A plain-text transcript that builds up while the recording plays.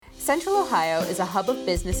Central Ohio is a hub of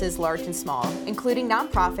businesses large and small, including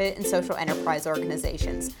nonprofit and social enterprise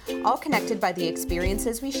organizations, all connected by the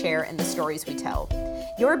experiences we share and the stories we tell.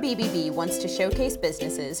 Your BBB wants to showcase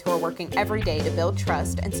businesses who are working every day to build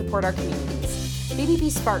trust and support our communities. BBB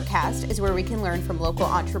Sparkcast is where we can learn from local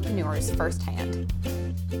entrepreneurs firsthand.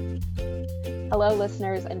 Hello,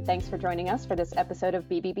 listeners, and thanks for joining us for this episode of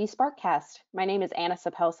BBB Sparkcast. My name is Anna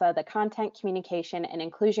Sapelsa, the Content, Communication, and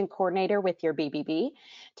Inclusion Coordinator with your BBB.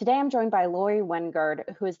 Today, I'm joined by Lori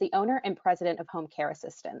Wengard, who is the owner and president of Home Care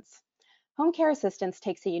Assistance. Home Care Assistance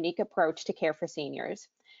takes a unique approach to care for seniors.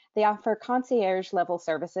 They offer concierge-level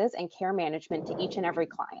services and care management to each and every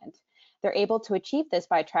client. They're able to achieve this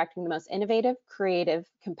by attracting the most innovative, creative,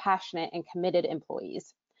 compassionate, and committed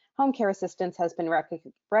employees. Home Care Assistance has been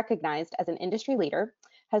recognized as an industry leader,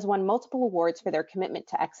 has won multiple awards for their commitment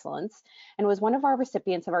to excellence, and was one of our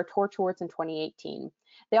recipients of our Torch Awards in 2018.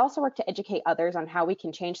 They also work to educate others on how we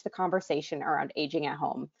can change the conversation around aging at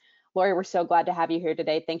home. Lori, we're so glad to have you here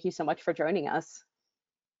today. Thank you so much for joining us.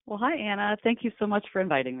 Well, hi, Anna. Thank you so much for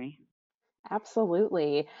inviting me.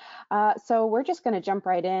 Absolutely. So we're just going to jump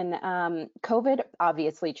right in. COVID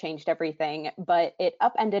obviously changed everything, but it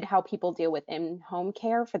upended how people deal with in-home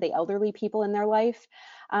care for the elderly people in their life.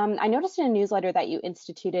 I noticed in a newsletter that you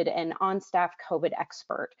instituted an on-staff COVID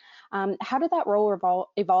expert. How did that role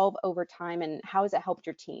evolve over time, and how has it helped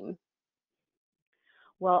your team?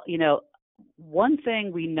 Well, one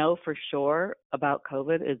thing we know for sure about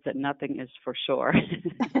COVID is that nothing is for sure.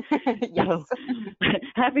 Yes. So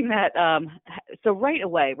having that, so right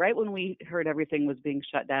away, right when we heard everything was being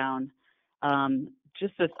shut down,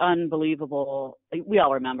 just this unbelievable, we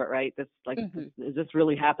all remember, right? This is this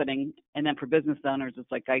really happening? And then for business owners,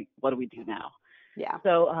 it's like, what do we do now? Yeah.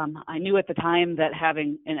 So I knew at the time that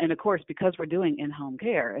having, and of course, because we're doing in-home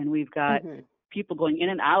care and we've got people going in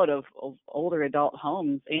and out of older adult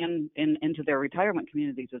homes and into their retirement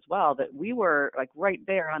communities as well, that we were like right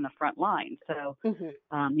there on the front line. So,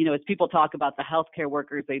 as people talk about the healthcare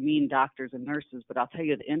workers, they mean doctors and nurses, but I'll tell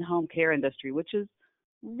you the in-home care industry, which is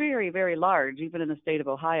very, very large, even in the state of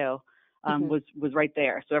Ohio, was right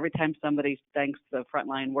there. So every time somebody thanks the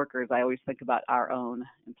frontline workers, I always think about our own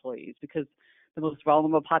employees, because the most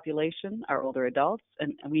vulnerable population are older adults.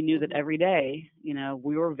 And we knew that every day,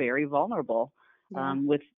 we were very vulnerable.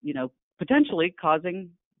 With, potentially causing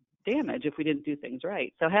damage if we didn't do things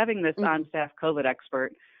right. So having this on-staff COVID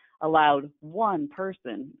expert allowed one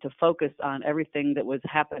person to focus on everything that was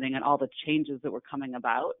happening and all the changes that were coming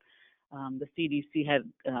about. The CDC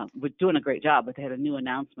was doing a great job, but they had a new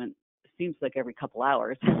announcement, it seems like every couple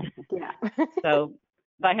hours. Yeah. So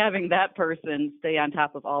by having that person stay on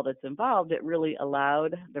top of all that's involved, it really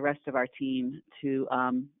allowed the rest of our team to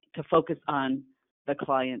focus on the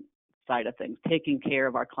client side of things, taking care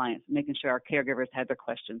of our clients, making sure our caregivers had their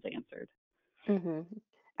questions answered.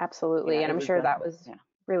 Absolutely. And I'm sure that was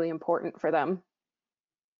really important for them.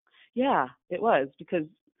 Yeah, it was, because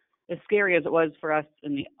as scary as it was for us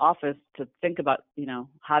in the office to think about,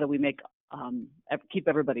 how do we keep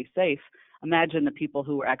everybody safe? Imagine the people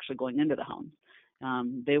who were actually going into the homes.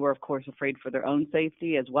 They were, of course, afraid for their own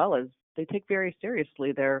safety, as well as they take very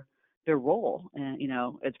seriously their role,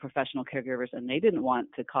 as professional caregivers, and they didn't want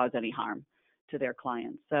to cause any harm to their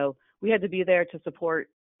clients. So we had to be there to support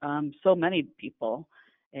so many people.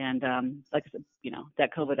 And like I said,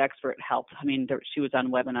 that COVID expert helped. I mean, she was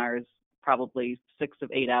on webinars probably 6 to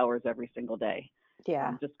 8 hours every single day.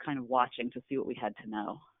 Yeah. Just kind of watching to see what we had to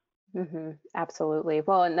know. Absolutely.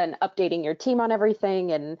 Well, and then updating your team on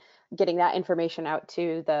everything and getting that information out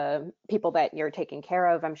to the people that you're taking care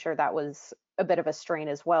of. I'm sure that was a bit of a strain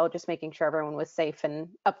as well, just making sure everyone was safe and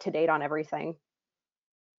up to date on everything.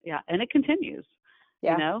 Yeah, and it continues.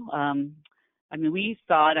 Yeah. We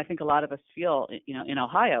saw it. I think a lot of us feel, in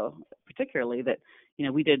Ohio particularly, that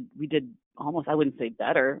we did almost, I wouldn't say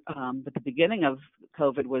better, but the beginning of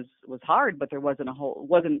COVID was hard, but there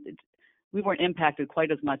we weren't impacted quite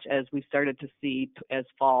as much as we started to see as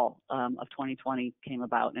fall of 2020 came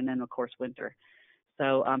about, and then of course winter.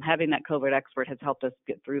 So having that COVID expert has helped us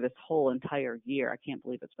get through this whole entire year. I can't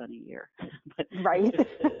believe it's been a year, but right.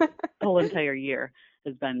 The whole entire year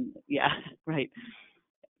has been, right.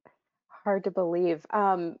 Hard to believe.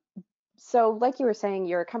 So like you were saying,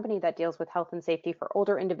 you're a company that deals with health and safety for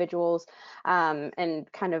older individuals.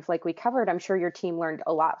 And kind of like we covered, I'm sure your team learned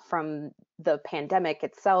a lot from the pandemic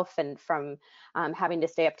itself and from having to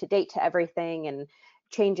stay up to date to everything and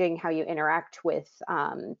changing how you interact with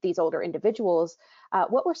these older individuals.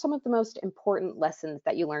 What were some of the most important lessons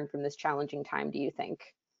that you learned from this challenging time, do you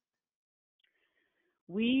think?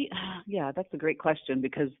 Yeah, that's a great question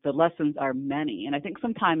because the lessons are many. And I think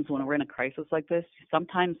sometimes when we're in a crisis like this, you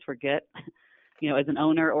sometimes forget, as an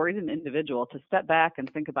owner or even an individual, to step back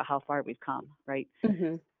and think about how far we've come, right?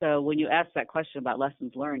 Mm-hmm. So when you ask that question about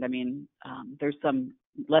lessons learned, I mean, there's some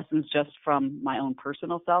lessons just from my own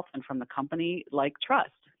personal self and from the company, like trust.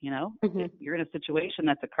 Mm-hmm. You're in a situation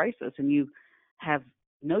that's a crisis and you have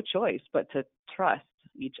no choice but to trust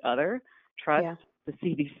each other, trust the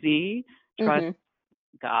CDC, trust Mm-hmm.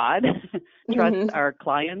 God, trust Mm-hmm. our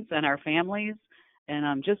clients and our families,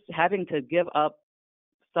 and just having to give up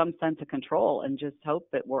some sense of control and just hope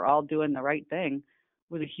that we're all doing the right thing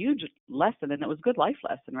was a huge lesson, and it was a good life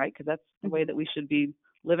lesson, right? Because that's the way that we should be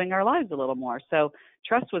living our lives a little more. So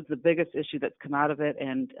trust was the biggest issue that's come out of it,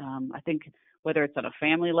 and I think whether it's on a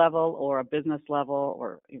family level or a business level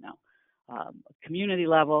or a community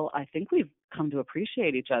level, I think we've come to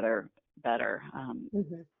appreciate each other better.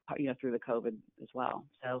 Through the COVID as well.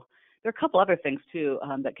 So there are a couple other things too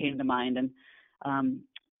that came to mind, and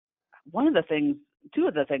two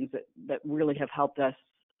of the things that really have helped us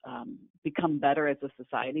become better as a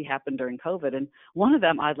society happened during COVID, and one of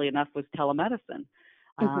them, oddly enough, was telemedicine.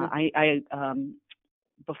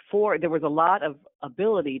 Before there was a lot of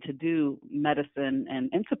ability to do medicine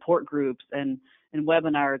and support groups and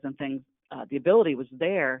webinars and things. The ability was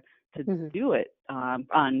there to do it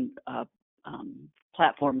on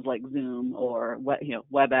platforms like Zoom or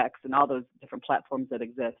WebEx and all those different platforms that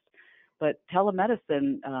exist. But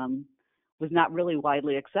telemedicine was not really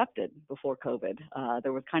widely accepted before COVID.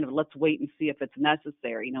 There was kind of, let's wait and see if it's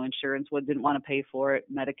necessary. Insurance didn't want to pay for it.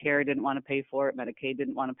 Medicare didn't want to pay for it. Medicaid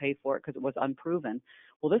didn't want to pay for it because it was unproven.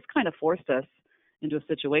 Well, this kind of forced us into a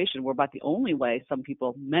situation where about the only way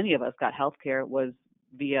many of us got healthcare was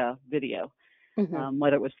via video,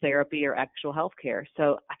 whether it was therapy or actual healthcare.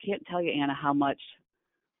 So I can't tell you, Anna, how much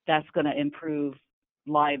that's going to improve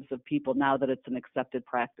lives of people now that it's an accepted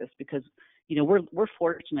practice, because we're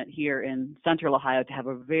fortunate here in Central Ohio to have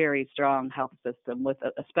a very strong health system with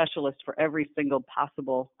a specialist for every single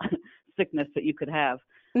possible sickness that you could have.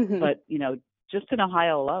 But just in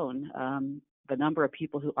Ohio alone, the number of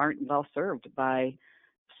people who aren't well served by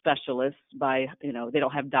specialists, they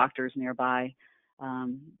don't have doctors nearby.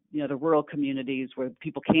 The rural communities where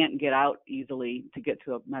people can't get out easily to get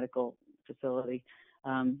to a medical facility.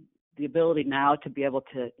 The ability now to be able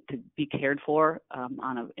to be cared for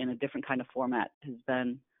in a different kind of format has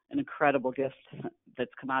been an incredible gift that's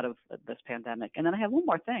come out of this pandemic. And then I have one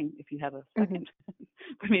more thing, if you have a second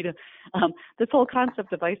for me to, this whole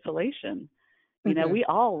concept of isolation. We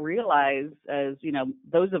all realize, as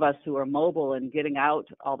those of us who are mobile and getting out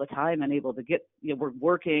all the time and able to get, we're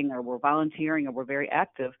working or we're volunteering or we're very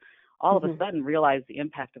active, all of a sudden realize the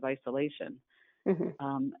impact of isolation.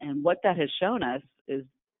 And what that has shown us is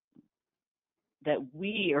that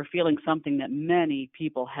we are feeling something that many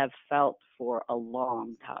people have felt for a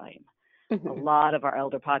long time. A lot of our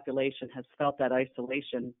elder population has felt that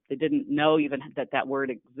isolation. They didn't know even that word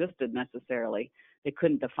existed necessarily. They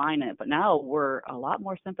couldn't define it. But now we're a lot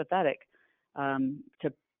more sympathetic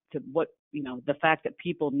to what, the fact that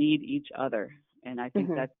people need each other. And I think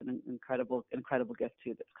that's an incredible gift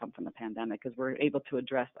too that's come from the pandemic, because we're able to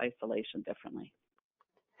address isolation differently.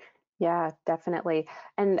 Yeah, definitely.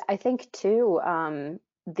 And I think too,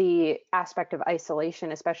 the aspect of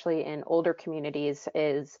isolation, especially in older communities,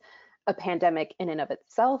 is a pandemic in and of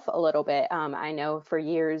itself a little bit. I know for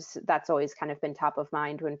years that's always kind of been top of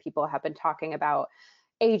mind when people have been talking about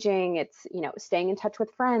aging. It's, staying in touch with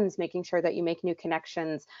friends, making sure that you make new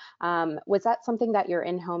connections. Was that something that your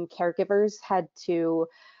in-home caregivers had to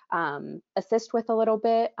assist with a little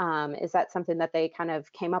bit? Is that something that they kind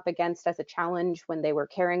of came up against as a challenge when they were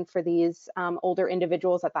caring for these older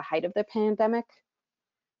individuals at the height of the pandemic?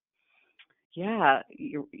 Yeah,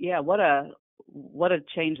 what a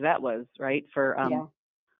change that was, right? For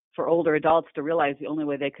older adults to realize the only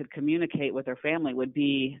way they could communicate with their family would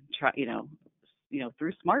be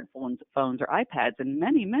through smartphones or iPads. And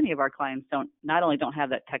many of our clients not only don't have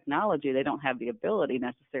that technology, they don't have the ability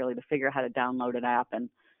necessarily to figure out how to download an app and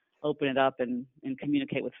open it up and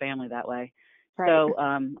communicate with family that way. Right. So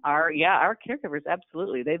our caregivers,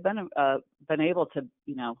 absolutely, they've been able to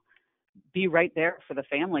be right there for the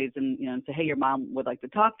families and say, hey, your mom would like to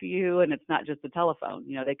talk to you, and it's not just a telephone.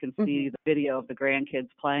 They can see the video of the grandkids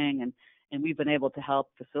playing, and we've been able to help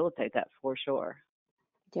facilitate that for sure.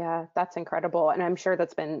 Yeah, that's incredible. And I'm sure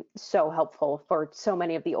that's been so helpful for so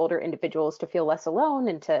many of the older individuals to feel less alone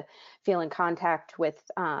and to feel in contact with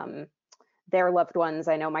their loved ones.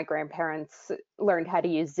 I know my grandparents learned how to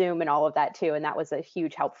use Zoom and all of that too, and that was a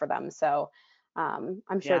huge help for them. So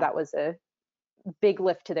I'm sure that was a big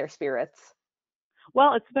lift to their spirits.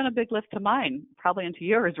 Well, it's been a big lift to mine, probably into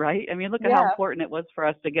yours, right? I mean, look at how important it was for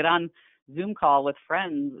us to get on Zoom call with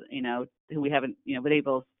friends, who we haven't, been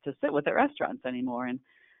able to sit with at restaurants anymore. And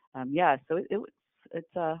so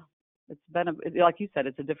it's been like you said,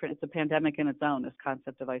 it's a pandemic in its own, this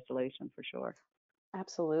concept of isolation for sure.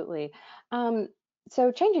 Absolutely.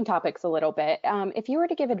 So changing topics a little bit, if you were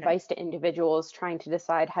to give Okay. advice to individuals trying to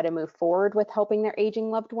decide how to move forward with helping their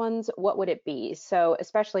aging loved ones, what would it be? So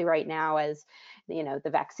especially right now, as the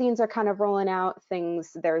vaccines are kind of rolling out,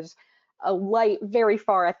 there's a light very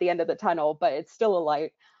far at the end of the tunnel, but it's still a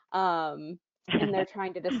light. And they're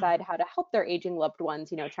trying to decide how to help their aging loved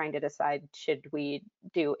ones, trying to decide, should we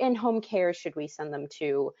do in-home care? Should we send them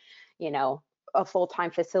to, you know, a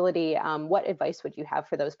full-time facility? What advice would you have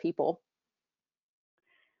for those people?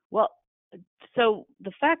 Well, so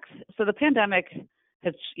the pandemic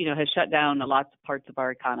has shut down lots of parts of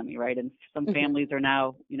our economy, right? And some families are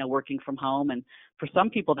now, working from home, and for some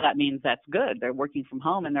people that means that's good. They're working from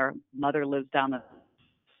home and their mother lives down the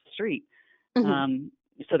street.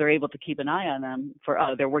 So they're able to keep an eye on them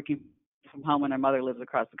they're working from home and their mother lives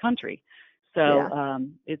across the country. So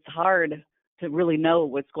it's hard to really know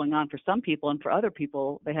what's going on for some people, and for other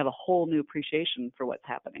people, they have a whole new appreciation for what's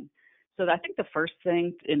happening. So I think the first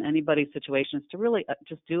thing in anybody's situation is to really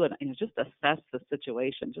just do it, just assess the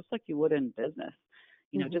situation, just like you would in business.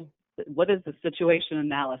 Just what is the situation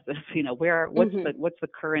analysis? What's the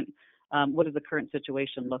current, what does the current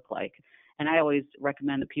situation look like? And I always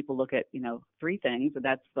recommend that people look at, three things, and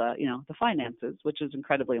that's the finances, which is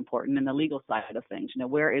incredibly important, and the legal side of things.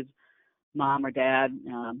 Where is mom or dad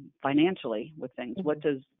financially with things? What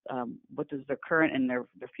does their current and their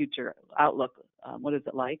future outlook, what is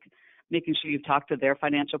it like? Making sure you've talked to their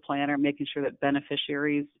financial planner, making sure that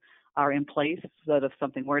beneficiaries are in place so that if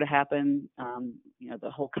something were to happen,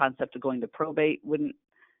 the whole concept of going to probate wouldn't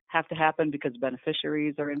have to happen because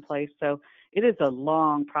beneficiaries are in place. So it is a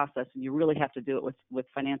long process, and you really have to do it with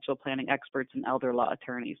financial planning experts and elder law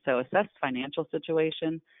attorneys. So assess financial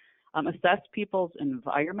situation, assess people's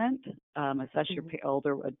environment, assess your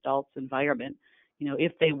older adults' environment.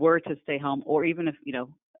 If they were to stay home, or even if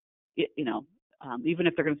even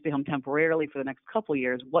if they're going to stay home temporarily for the next couple of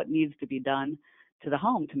years, what needs to be done to the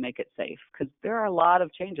home to make it safe? Because there are a lot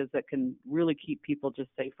of changes that can really keep people just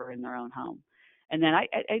safer in their own home. And then I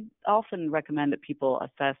often recommend that people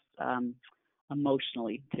assess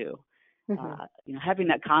emotionally too. Having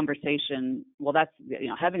that conversation. Well, that's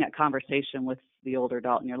having that conversation with the older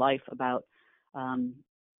adult in your life about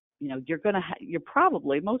you're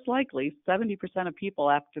probably most likely 70% of people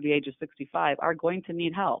after the age of 65 are going to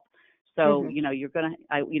need help. So,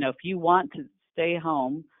 if you want to stay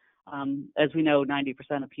home, as we know, 90%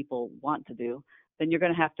 of people want to do, then you're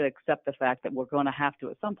going to have to accept the fact that we're going to have to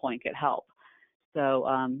at some point get help. So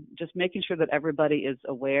just making sure that everybody is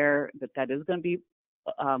aware that is going to be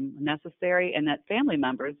necessary, and that family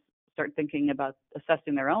members start thinking about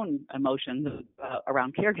assessing their own emotions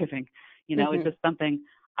around caregiving. Is this something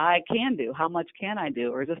I can do? How much can I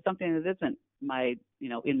do? Or is this something that isn't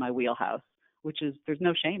in my wheelhouse? Which is, there's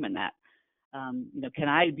no shame in that. Can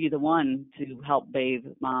I be the one to help bathe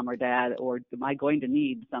mom or dad, or am I going to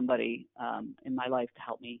need somebody in my life to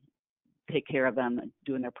help me take care of them,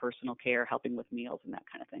 doing their personal care, helping with meals and that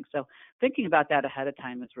kind of thing? So thinking about that ahead of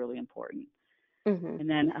time is really important. And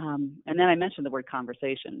then I mentioned the word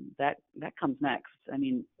conversation. That comes next. I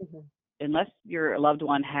mean, unless your loved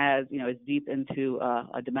one is deep into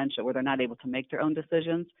a dementia where they're not able to make their own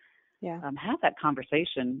decisions, have that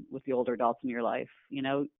conversation with the older adults in your life.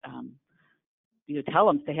 Tell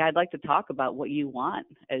them, say, hey, I'd like to talk about what you want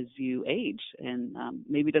as you age, and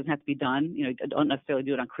maybe it doesn't have to be done. Don't necessarily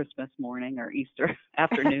do it on Christmas morning or Easter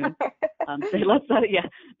afternoon. Say,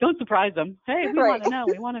 don't surprise them. Hey, we want to know.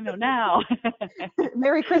 We want to know now.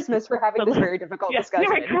 Merry Christmas for having this very difficult discussion.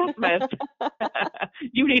 Merry Christmas.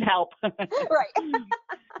 You need help. Right.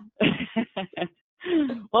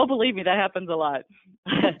 Well, believe me, that happens a lot.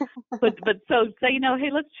 but so say, hey,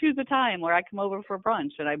 let's choose a time where I come over for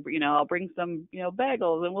brunch, and I'll bring some,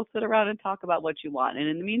 bagels, and we'll sit around and talk about what you want. And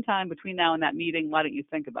in the meantime, between now and that meeting, why don't you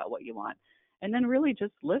think about what you want? And then really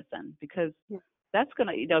just listen, because that's going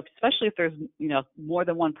to, especially if there's, more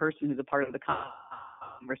than one person who's a part of the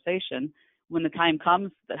conversation, when the time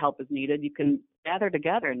comes that help is needed, you can gather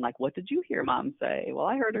together and what did you hear mom say? Well,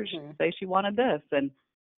 I heard her say she wanted this. And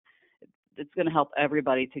it's going to help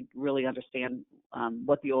everybody to really understand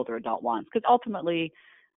what the older adult wants, because ultimately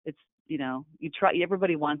it's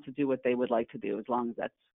everybody wants to do what they would like to do, as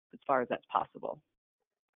far as that's possible.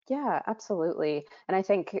 Yeah, absolutely. And I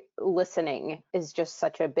think listening is just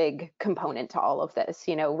such a big component to all of this,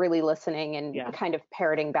 really listening and Yeah, kind of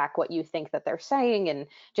parroting back what you think that they're saying. And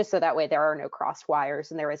just so that way there are no crossed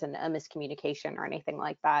wires and there isn't a miscommunication or anything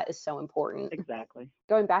like that is so important. exactly.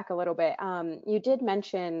 Going back a little bit, you did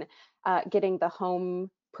mention getting the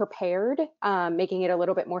home prepared, making it a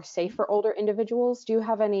little bit more safe for older individuals. Do you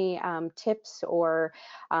have any tips or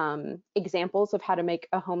examples of how to make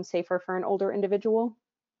a home safer for an older individual?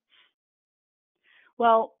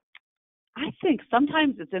 Well, I think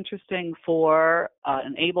sometimes it's interesting for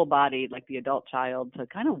an able-bodied, like the adult child, to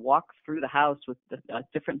kind of walk through the house with a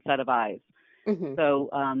different set of eyes. Hmm. So,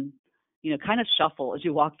 kind of shuffle as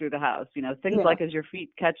you walk through the house. Things Yeah. like as your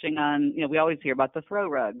feet catching on. We always hear about the throw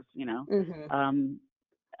rugs. Hmm.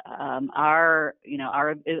 Um, are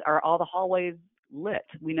all the hallways lit?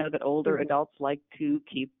 We know that older Hmm. adults like to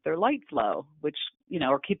keep their lights low, which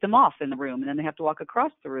or keep them off in the room, and then they have to walk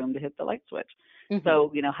across the room to hit the light switch. Hmm.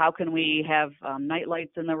 So, how can we have night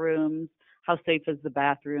lights in the rooms? How safe is the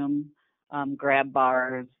bathroom? Grab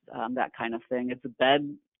bars, that kind of thing. Is the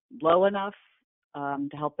bed low enough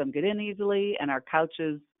to help them get in easily? And our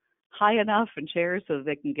couches high enough and chairs so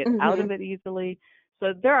they can get out Hmm. of it easily?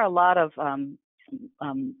 So there are a lot of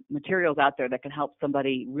materials out there that can help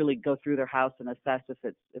somebody really go through their house and assess if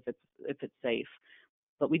it's safe.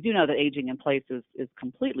 But we do know that aging in place is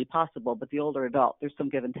completely possible. But the older adult, there's some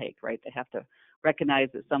give and take, right? They have to recognize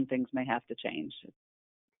that some things may have to change.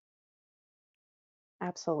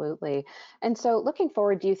 Absolutely. And so looking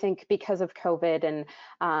forward, do you think because of COVID and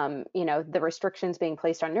the restrictions being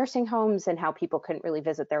placed on nursing homes and how people couldn't really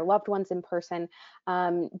visit their loved ones in person,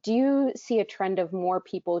 do you see a trend of more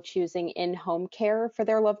people choosing in-home care for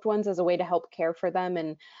their loved ones as a way to help care for them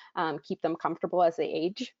and keep them comfortable as they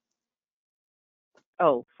age?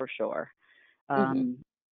 Oh, for sure. Hmm.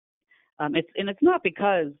 Um, it's not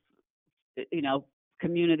because you know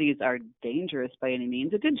communities are dangerous by any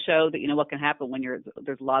means. It did show that what can happen when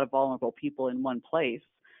there's a lot of vulnerable people in one place,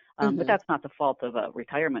 but Hmm. that's not the fault of a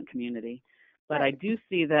retirement community. But I Right. do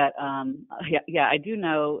see that I do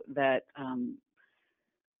know that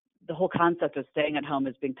the whole concept of staying at home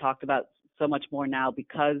is being talked about so much more now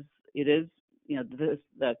because it is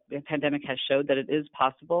the pandemic has showed that it is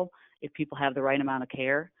possible if people have the right amount of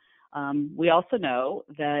care. We also know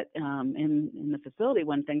that in the facility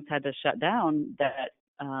when things had to shut down, that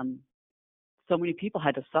so many people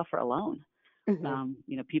had to suffer alone. Hmm.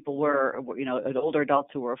 People were older adults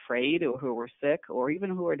who were afraid or who were sick or even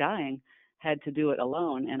who were dying had to do it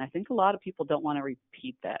alone. And I think a lot of people don't want to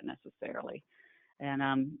repeat that necessarily. And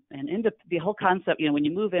into the whole concept, when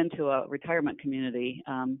you move into a retirement community,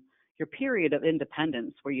 your period of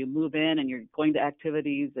independence, where you move in and you're going to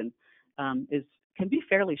activities and is can be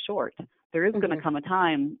fairly short. There is going Hmm. to come a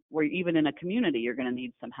time where even in a community you're going to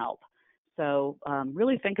need some help. So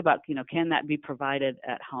really think about, can that be provided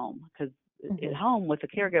at home? Because at Hmm. home with a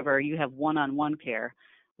caregiver, you have one-on-one care,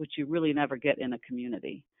 which you really never get in a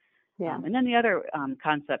community. Yeah. And then the other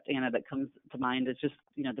concept, Anna, that comes to mind is just,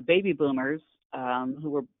 the baby boomers who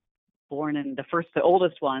were born in the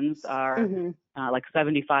oldest ones are Hmm. like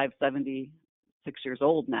 75, 76 years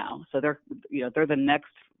old now. So they're the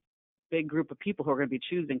next big group of people who are going to be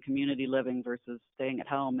choosing community living versus staying at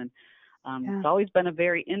home. And Yeah. it's always been a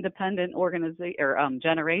very independent organization or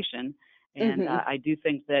generation. And Hmm. I do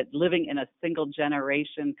think that living in a single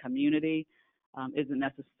generation community isn't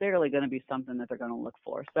necessarily going to be something that they're going to look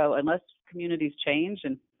for. So unless communities change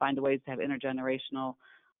and find ways to have intergenerational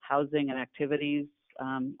housing and activities,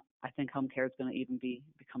 I think home care is going to even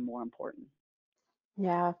become more important.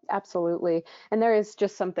 Yeah, absolutely. And there is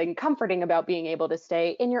just something comforting about being able to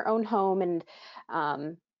stay in your own home and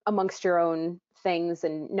um, amongst your own things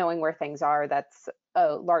and knowing where things are. That's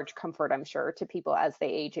a large comfort, I'm sure, to people as they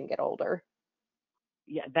age and get older.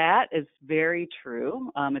 Yeah, that is very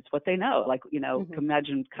true. It's what they know. Like, Hmm.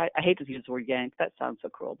 imagine, I hate to use the word yanked. That sounds so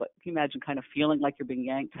cruel, but can you imagine kind of feeling like you're being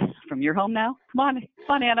yanked from your home now? Come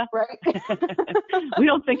on, Anna. Right. We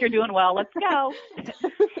don't think you're doing well. Let's go.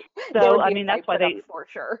 There So, would I be a mean, that's fight why put up they, for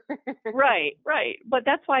sure. right, right. But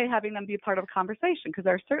that's why having them be a part of a conversation, because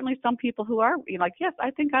there are certainly some people who are like, yes,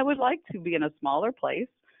 I think I would like to be in a smaller place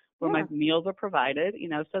where my Yeah. meals are provided,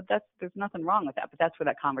 so there's nothing wrong with that. But that's where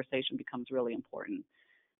that conversation becomes really important.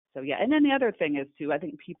 So yeah, and then the other thing is too, I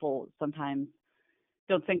think people sometimes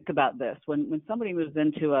don't think about this when somebody moves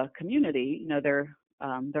into a community, their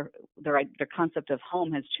concept of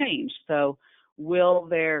home has changed. So will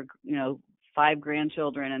their 5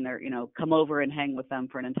 grandchildren and their come over and hang with them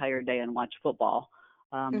for an entire day and watch football?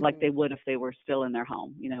 Like Hmm. they would if they were still in their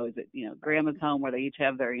home. Is it grandma's home where they each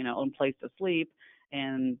have their own place to sleep,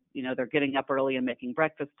 and they're getting up early and making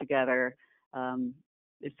breakfast together.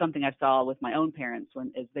 Is something I saw with my own parents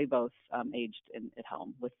as they both aged at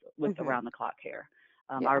home with Mm-hmm. around the clock care.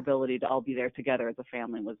 Yeah. Our ability to all be there together as a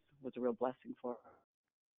family was a real blessing for us.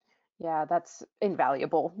 Yeah, that's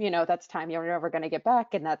invaluable. That's time you're never going to get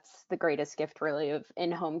back. And that's the greatest gift, really, of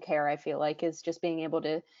in-home care, I feel like, is just being able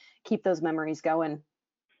to keep those memories going.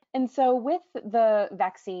 And so, with the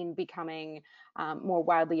vaccine becoming more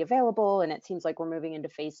widely available, and it seems like we're moving into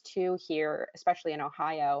phase 2 here, especially in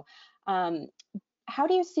Ohio, um, how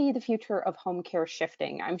do you see the future of home care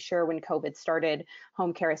shifting? I'm sure when COVID started,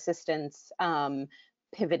 home care assistants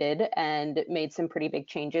pivoted and made some pretty big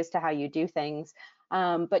changes to how you do things.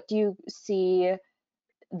 But do you see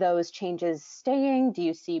those changes staying? Do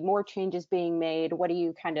you see more changes being made? What do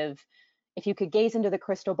you if you could gaze into the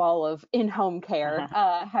crystal ball of in-home care,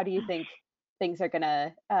 how do you think things are going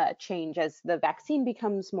to change as the vaccine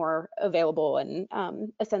becomes more available and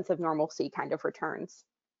a sense of normalcy kind of returns?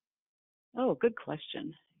 Oh, good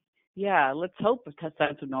question. Yeah, let's hope a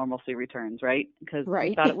sense of normalcy returns, right? Because we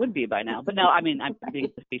Right. thought it would be by now. But no, I mean, I'm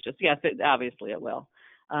being facetious. Yes, obviously it will.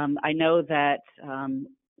 I know that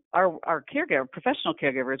our professional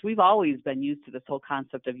caregivers, we've always been used to this whole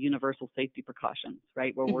concept of universal safety precautions,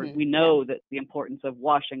 right? Where we know that the importance of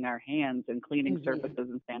washing our hands and cleaning surfaces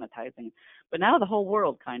and sanitizing. But now the whole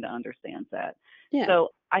world kind of understands that. Yeah.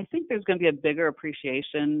 So I think there's going to be a bigger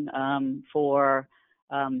appreciation for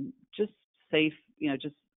just safe,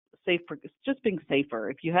 just being safer.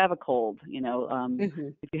 If you have a cold,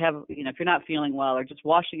 if you have, if you're not feeling well, or just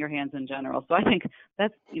washing your hands in general. So I think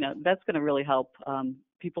that's going to really help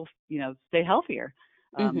people, stay healthier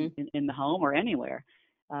in the home or anywhere.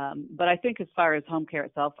 But I think as far as home care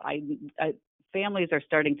itself, families are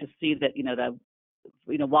starting to see that,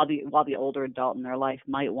 while the older adult in their life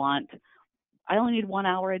might want, I only need 1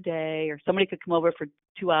 hour a day, or somebody could come over for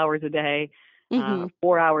 2 hours a day,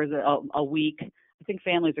 4 hours a week. I think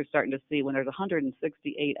families are starting to see when there's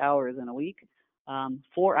 168 hours in a week,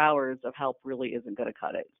 4 hours of help really isn't going to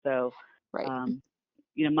cut it. So, Right.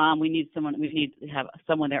 Mom, we need to have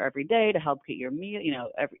someone there every day to help get your meal,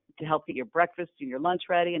 to help get your breakfast and your lunch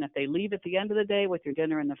ready. And if they leave at the end of the day with your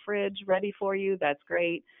dinner in the fridge ready for you, that's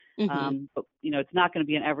great. But it's not going to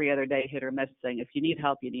be an every other day hit or miss thing. If you need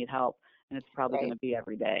help, you need help. And it's probably going to be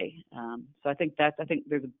every day. So I think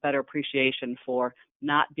there's a better appreciation for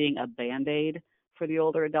not being a Band-Aid for the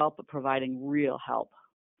older adult, but providing real help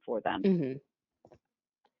for them.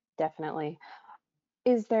 Definitely.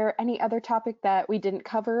 Is there any other topic that we didn't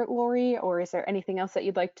cover, Lori, or is there anything else that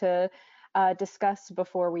you'd like to discuss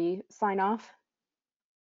before we sign off?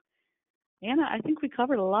 Anna, I think we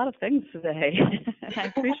covered a lot of things today. I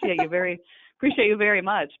appreciate you very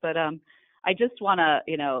much. But I just want to,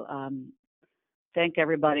 thank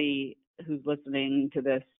everybody who's listening to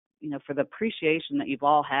this, for the appreciation that you've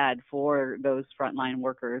all had for those frontline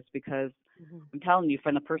workers, because I'm telling you,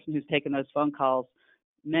 from the person who's taken those phone calls,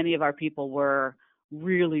 many of our people were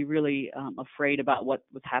really, really afraid about what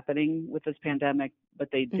was happening with this pandemic,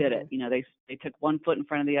 but they did it. They took one foot in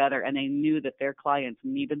front of the other, and they knew that their clients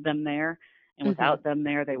needed them there, and without them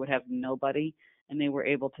there, they would have nobody, and they were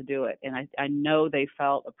able to do it. And I know they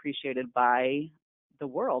felt appreciated by the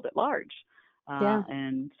world at large.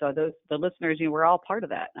 And so the listeners, we're all part of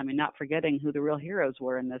that. I mean, not forgetting who the real heroes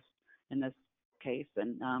were in this case.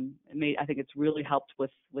 And I think it's really helped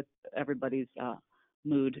with everybody's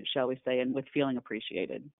mood, shall we say, and with feeling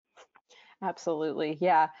appreciated. Absolutely.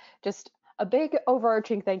 Yeah. Just a big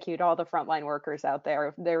overarching thank you to all the frontline workers out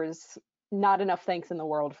there. There's not enough thanks in the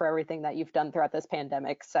world for everything that you've done throughout this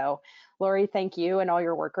pandemic. So, Lori, thank you and all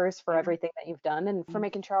your workers for everything that you've done, and for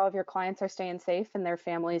making sure all of your clients are staying safe and their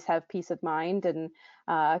families have peace of mind and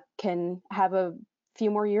can have a few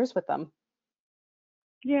more years with them.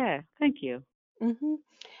 Yeah, thank you.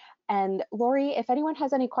 And Lori, if anyone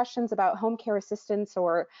has any questions about home care assistance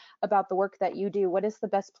or about the work that you do, what is the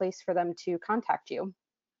best place for them to contact you?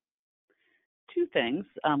 Two things.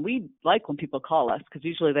 We like when people call us, because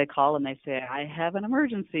usually they call and they say, I have an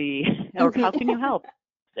emergency, or how can you help?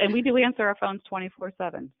 And we do answer our phones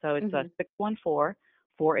 24/7. So it's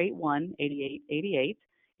 614-481-8888.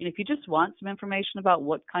 And if you just want some information about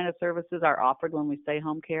what kind of services are offered when we say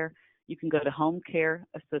home care, you can go to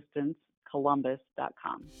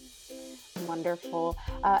homecareassistancecolumbus.com. Wonderful.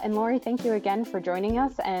 And Lori, thank you again for joining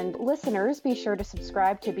us. And listeners, be sure to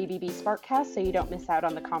subscribe to BBB Sparkcast so you don't miss out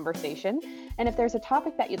on the conversation. And if there's a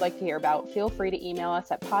topic that you'd like to hear about, feel free to email us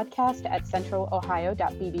at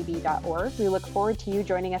podcast@centralohio.bbb.org. We look forward to you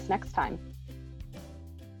joining us next time.